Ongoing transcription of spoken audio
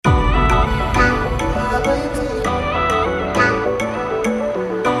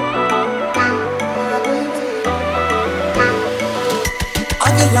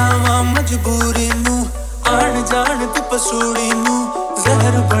सूड़ी नू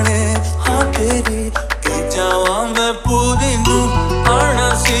जहर बने हाँ तेरी पी जावा मैं पूरी नू आना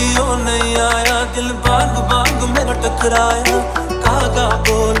सी ओ नहीं आया दिल बाग बाग मेरा टकराया कागा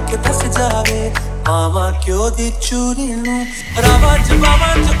बोल के दस जावे आवा क्यों दी चूरी नू रावाज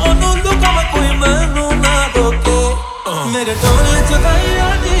ओनू लुका मैं कोई मैनू ना रोके मेरे डोल जगाया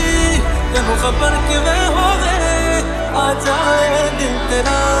दी तेनू खबर किवें होवे आ जाए दिल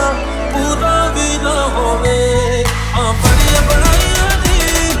तेरा पूरा भी ना होवे